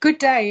Good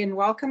day and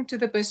welcome to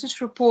the Business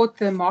Report,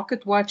 the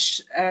Market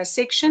Watch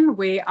section,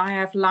 where I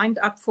have lined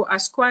up for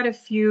us quite a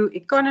few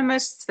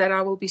economists that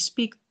I will be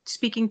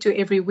speaking to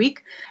every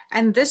week.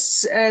 And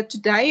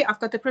today, I've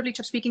got the privilege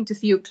of speaking to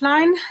Theo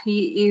Klein.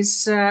 He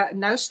is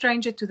no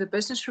stranger to the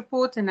Business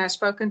Report and has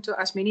spoken to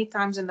us many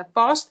times in the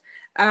past.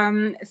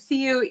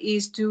 Theo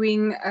is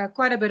doing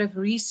quite a bit of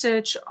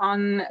research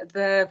on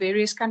the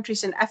various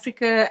countries in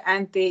Africa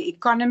and their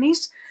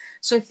economies.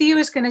 So Theo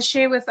is going to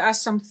share with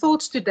us some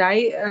thoughts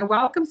today.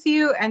 Welcome,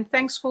 Theo, and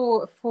thanks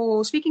for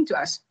speaking to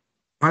us.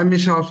 Hi,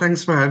 Michelle.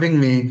 Thanks for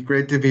having me.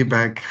 Great to be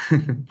back.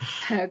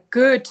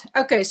 Good.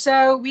 Okay,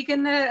 so we're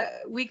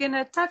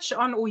gonna touch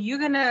on, or you're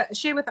gonna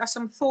share with us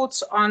some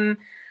thoughts on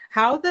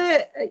how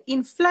the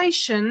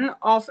inflation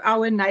of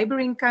our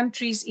neighboring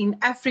countries in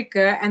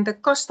Africa and the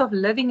cost of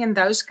living in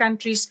those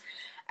countries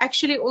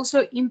actually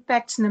also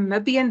impacts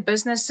Namibian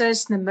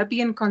businesses,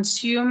 Namibian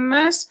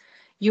consumers.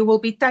 You will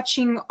be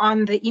touching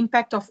on the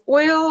impact of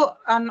oil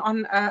and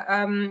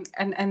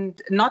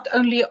not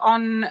only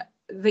on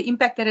the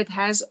impact that it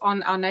has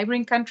on our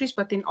neighboring countries,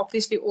 but then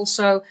obviously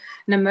also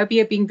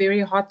Namibia being very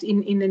hot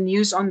in the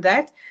news on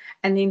that.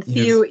 And then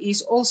Theo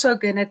is also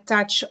going to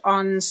touch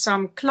on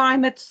some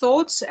climate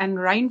thoughts and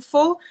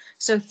rainfall.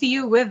 So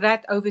Theo, with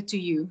that, over to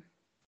you.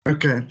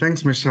 Okay,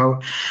 thanks,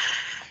 Michelle.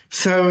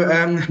 So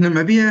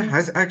Namibia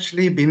has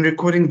actually been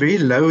recording very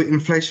low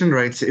inflation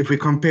rates if we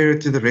compare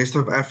it to the rest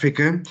of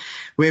Africa,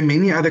 where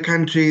many other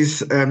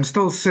countries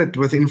still sit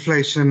with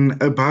inflation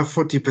above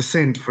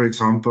 40%, for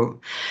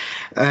example.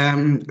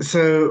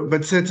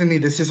 But certainly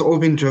this has all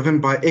been driven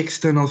by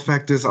external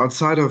factors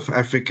outside of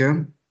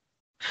Africa.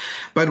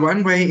 But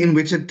one way in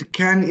which it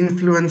can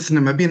influence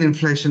Namibian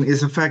inflation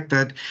is the fact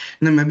that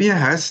Namibia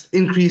has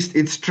increased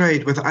its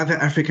trade with other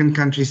African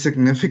countries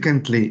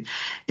significantly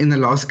in the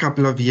last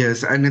couple of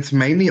years. And it's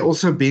mainly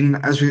also been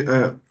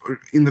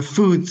in the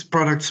food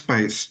product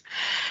space.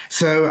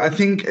 So I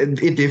think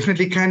it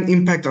definitely can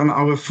impact on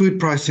our food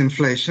price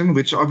inflation,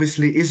 which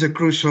obviously is a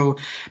crucial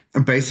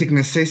basic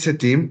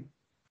necessity.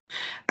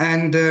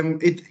 And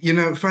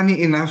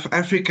funny enough,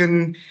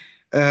 African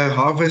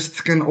harvests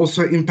can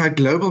also impact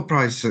global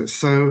prices.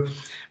 So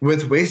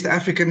with West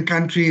African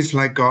countries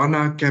like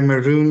Ghana,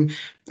 Cameroon,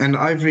 and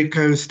Ivory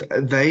Coast,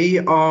 they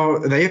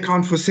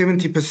account for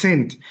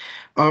 70%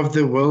 of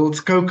the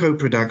world's cocoa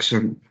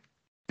production.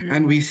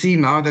 And we see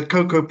now that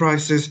cocoa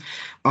prices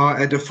are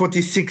at a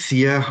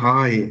 46-year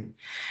high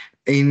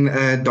in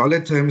dollar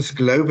terms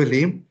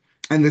globally.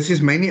 And this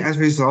is mainly as a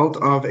result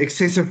of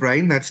excessive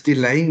rain that's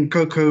delaying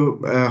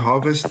cocoa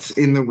harvests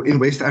in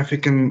West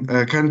African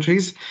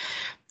countries.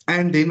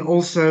 And then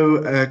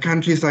also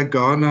countries like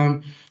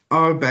Ghana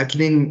are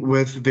battling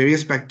with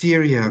various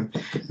bacteria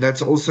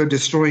that's also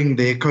destroying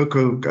their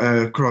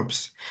cocoa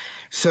crops.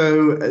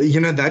 So,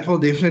 that will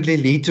definitely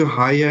lead to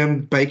higher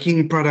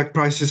baking product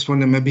prices for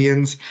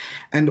Namibians,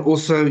 and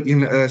also,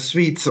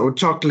 sweets or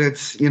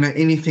chocolates,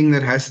 anything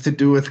that has to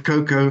do with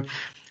cocoa.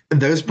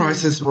 Those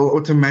prices will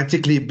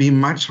automatically be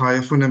much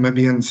higher for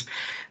Namibians,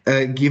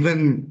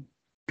 given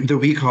the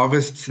weak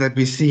harvests that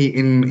we see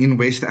in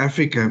West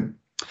Africa.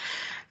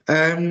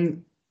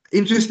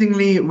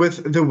 Interestingly,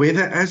 with the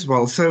weather as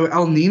well. So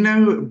El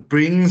Nino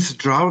brings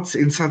droughts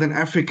in Southern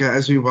Africa,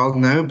 as we well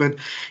know, but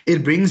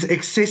it brings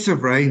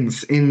excessive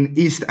rains in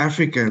East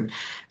Africa.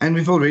 And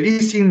we've already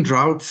seen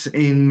droughts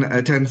in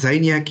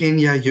Tanzania,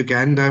 Kenya,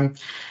 Uganda,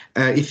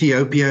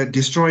 Ethiopia,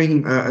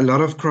 destroying a lot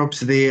of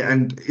crops there.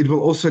 And it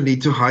will also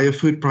lead to higher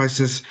food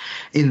prices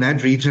in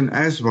that region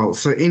as well.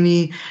 So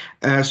any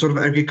sort of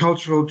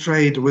agricultural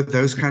trade with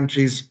those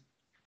countries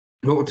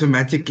will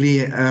automatically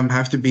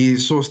have to be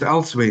sourced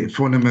elsewhere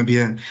for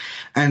Namibia.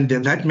 And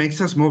that makes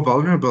us more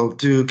vulnerable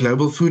to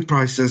global food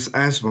prices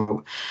as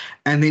well.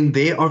 And then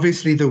there,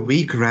 obviously, the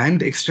weak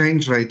rand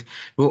exchange rate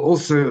will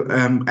also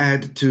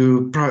add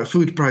to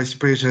food price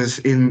pressures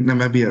in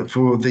Namibia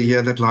for the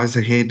year that lies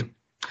ahead.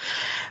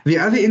 The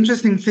other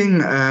interesting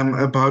thing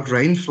about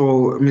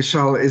rainfall,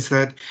 Michelle, is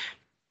that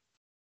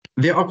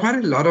there are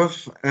quite a lot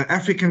of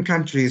African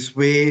countries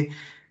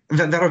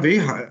that are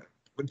very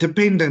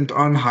dependent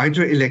on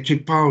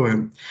hydroelectric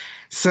power.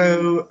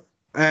 So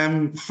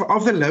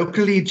of the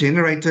locally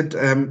generated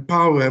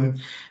power,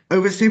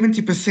 over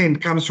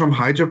 70% comes from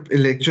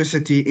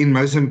hydroelectricity in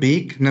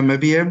Mozambique,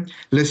 Namibia,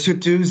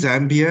 Lesotho,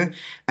 Zambia,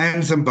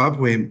 and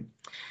Zimbabwe.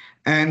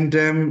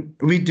 And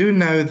we do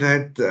know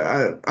that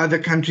other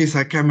countries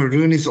like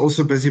Cameroon is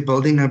also busy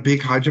building a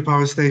big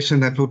hydropower station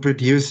that will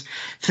produce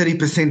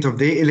 30% of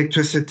their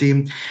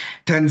electricity.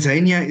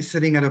 Tanzania is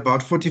sitting at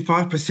about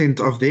 45%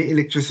 of their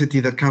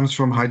electricity that comes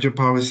from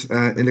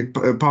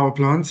hydropower power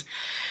plants.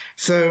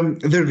 So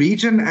the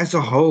region as a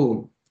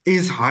whole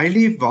is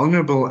highly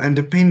vulnerable and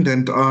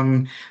dependent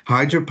on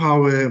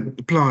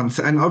hydropower plants.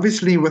 And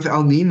obviously with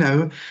El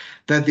Nino,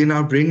 that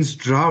now brings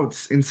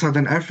droughts in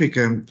Southern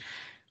Africa,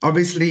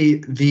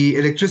 obviously, the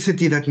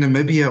electricity that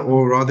Namibia,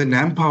 or rather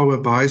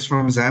NamPower, buys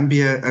from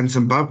Zambia and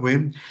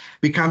Zimbabwe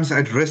becomes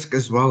at risk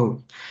as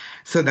well.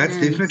 So that's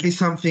definitely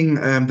something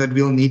that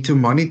we'll need to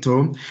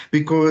monitor,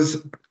 because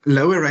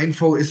lower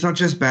rainfall is not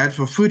just bad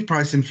for food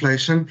price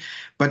inflation,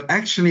 but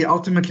actually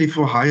ultimately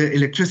for higher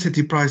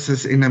electricity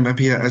prices in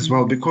Namibia as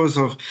well because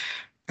of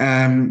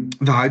the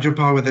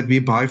hydropower that we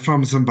buy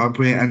from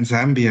Zimbabwe and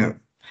Zambia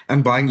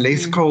and buying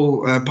less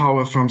coal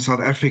power from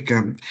South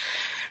Africa.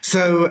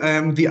 So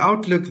the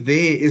outlook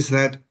there is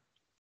that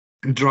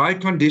dry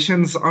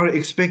conditions are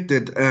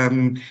expected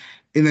in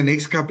the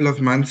next couple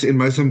of months in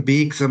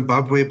Mozambique,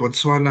 Zimbabwe,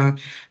 Botswana,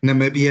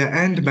 Namibia,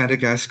 and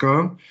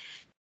Madagascar.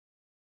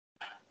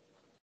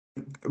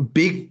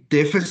 Big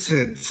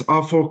deficits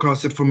are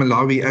forecasted for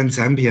Malawi and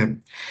Zambia.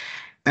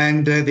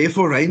 And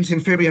therefore, rains in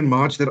February and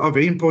March that are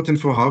very important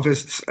for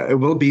harvests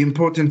will be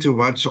important to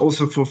watch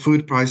also for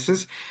food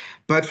prices,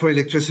 but for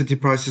electricity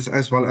prices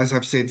as well, as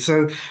I've said.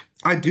 So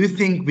I do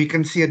think we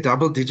can see a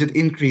double-digit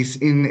increase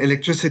in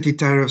electricity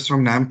tariffs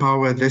from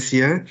NamPower this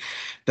year.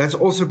 That's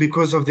also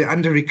because of the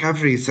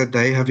under-recoveries that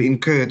they have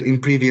incurred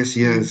in previous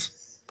years.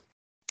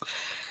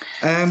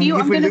 Theo,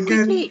 I'm going to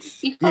quickly,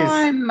 if yes.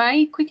 I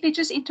may quickly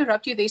just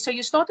interrupt you there. So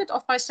you started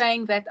off by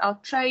saying that our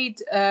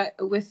trade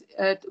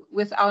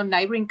with our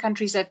neighbouring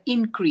countries have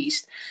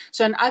increased.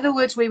 So in other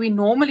words, where we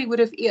normally would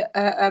have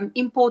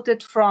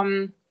imported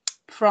from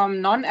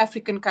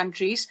non-African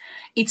countries,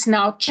 it's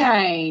now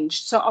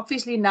changed. So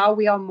obviously now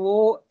we are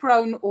more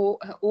prone or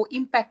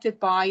impacted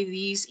by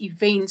these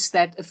events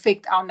that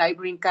affect our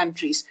neighbouring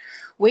countries.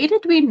 Where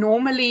did we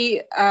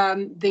normally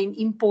then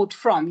import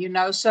from? You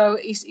know, so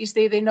is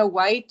there then a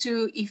way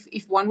to,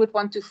 if one would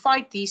want to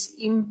fight these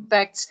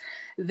impacts,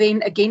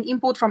 then again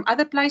import from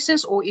other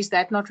places, or is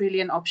that not really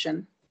an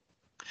option?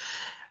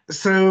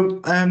 So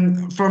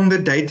from the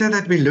data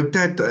that we looked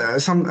at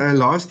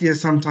last year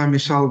sometime,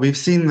 Michelle, we've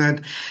seen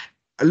that,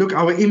 look,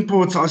 our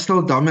imports are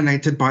still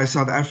dominated by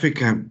South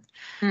Africa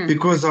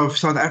because of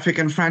South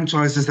African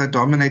franchises that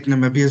dominate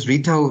Namibia's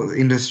retail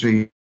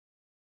industry.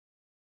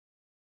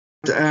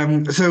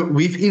 So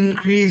we've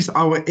increased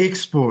our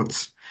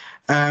exports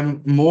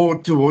more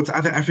towards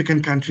other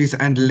African countries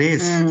and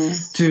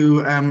less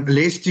to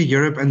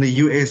Europe and the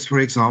US, for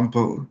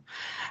example.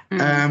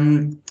 But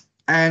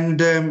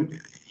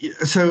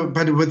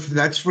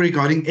that's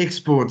regarding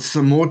exports,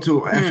 so more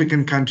to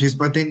African countries.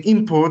 But then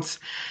imports,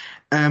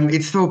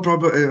 it's still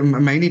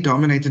mainly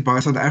dominated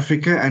by South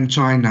Africa and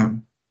China.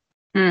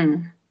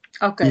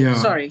 Okay, yeah.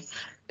 Sorry.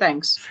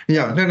 Thanks.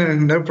 Yeah,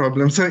 no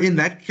problem. So in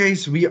that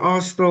case, we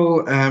are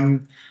still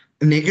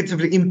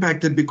negatively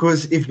impacted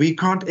because if we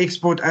can't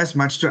export as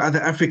much to other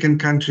African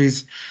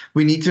countries,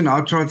 we need to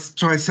now try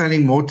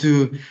selling more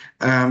to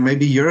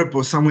maybe Europe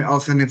or somewhere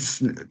else, and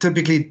it's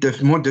typically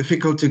more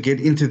difficult to get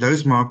into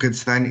those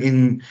markets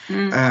than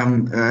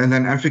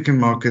than African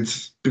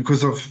markets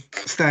because of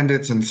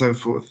standards and so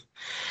forth.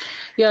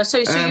 Yeah, so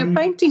you're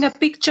painting a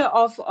picture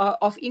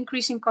of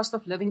increasing cost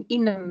of living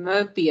in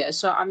Namibia.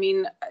 So, I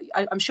mean,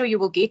 I'm sure you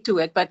will get to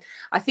it, but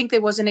I think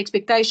there was an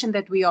expectation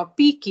that we are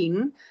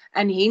peaking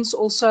and hence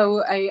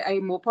also a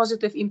more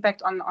positive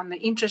impact on the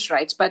interest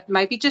rates. But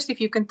maybe just if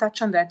you can touch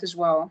on that as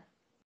well.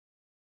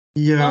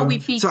 Yeah,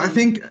 so I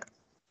think...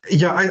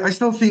 Yeah, I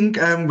still think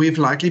we've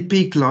likely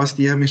peaked last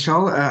year,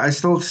 Michelle. I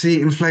still see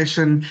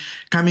inflation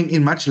coming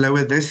in much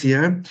lower this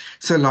year.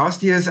 So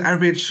last year's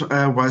average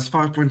was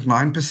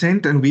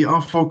 5.9%, and we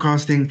are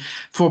forecasting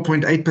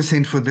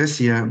 4.8% for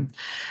this year.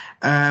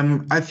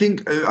 I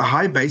think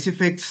high base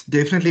effects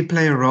definitely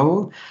play a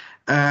role,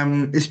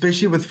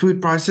 especially with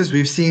food prices.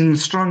 We've seen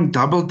strong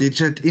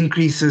double-digit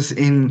increases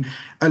in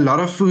a lot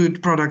of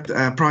food product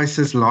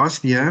prices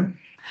last year.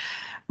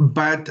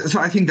 But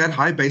so I think that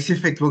high base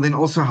effect will then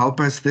also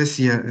help us this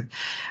year.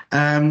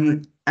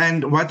 And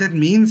what that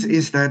means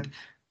is that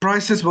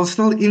prices will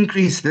still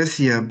increase this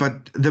year,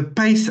 but the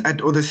pace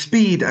or the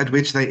speed at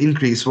which they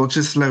increase will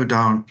just slow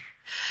down.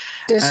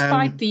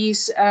 Despite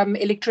these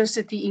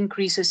electricity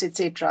increases,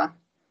 etc.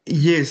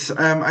 Yes,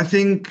 I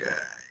think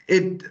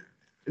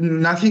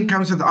nothing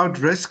comes without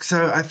risk.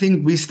 So I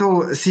think we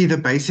still see the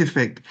base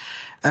effect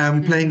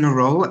playing a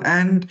role.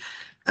 And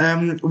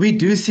we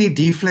do see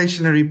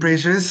deflationary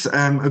pressures,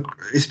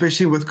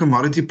 especially with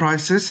commodity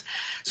prices.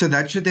 So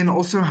that should then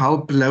also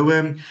help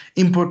lower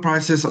import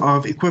prices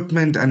of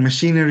equipment and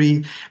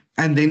machinery.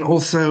 And then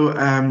also,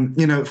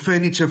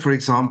 furniture, for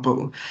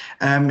example,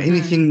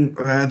 anything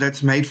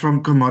that's made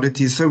from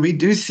commodities. So we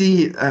do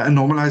see a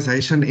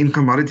normalization in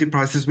commodity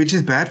prices, which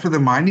is bad for the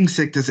mining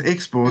sector's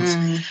exports,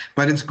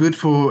 but it's good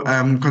for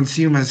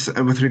consumers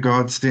with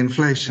regards to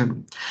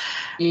inflation.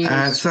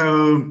 Yes.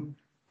 So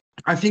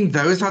I think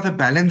those are the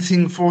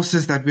balancing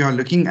forces that we are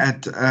looking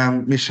at,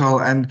 Michelle.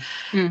 And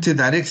to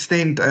that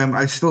extent,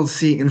 I still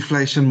see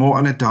inflation more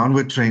on a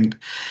downward trend.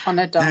 On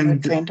a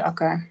downward trend,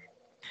 okay.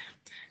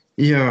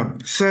 Yeah.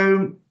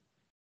 So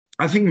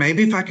I think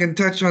maybe if I can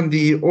touch on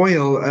the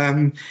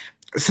oil.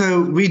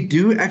 So we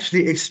do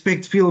actually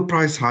expect fuel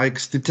price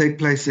hikes to take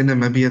place in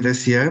Namibia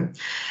this year.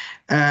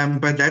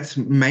 But that's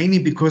mainly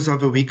because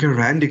of a weaker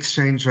rand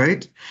exchange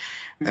rate.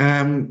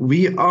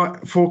 We are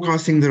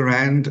forecasting the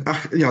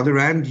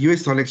rand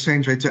US dollar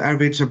exchange rate to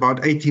average about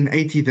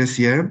 1880 this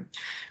year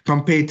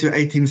compared to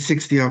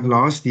 1860 of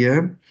last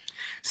year.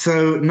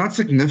 So not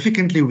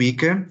significantly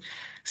weaker.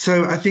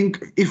 So I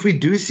think if we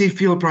do see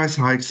fuel price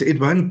hikes, it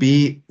won't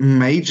be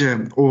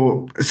major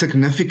or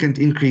significant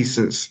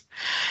increases.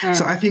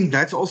 So I think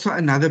that's also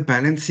another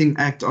balancing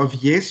act of,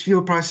 yes,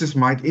 fuel prices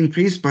might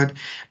increase, but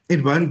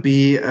it won't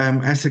be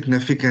as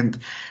significant.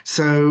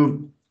 So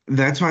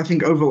that's why I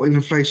think overall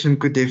inflation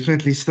could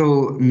definitely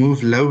still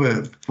move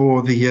lower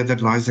for the year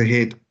that lies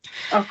ahead.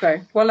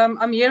 Okay. Well,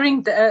 I'm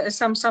hearing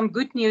some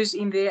good news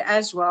in there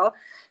as well.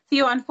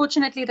 Theo,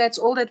 unfortunately, that's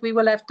all that we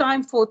will have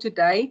time for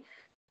today.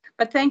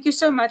 But thank you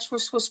so much for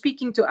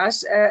speaking to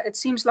us. It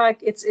seems like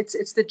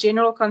it's the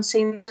general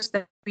consensus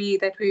that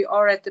we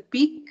are at the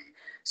peak.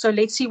 So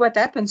let's see what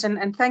happens.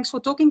 And thanks for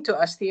talking to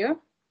us, Theo.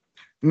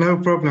 No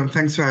problem.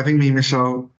 Thanks for having me, Michelle.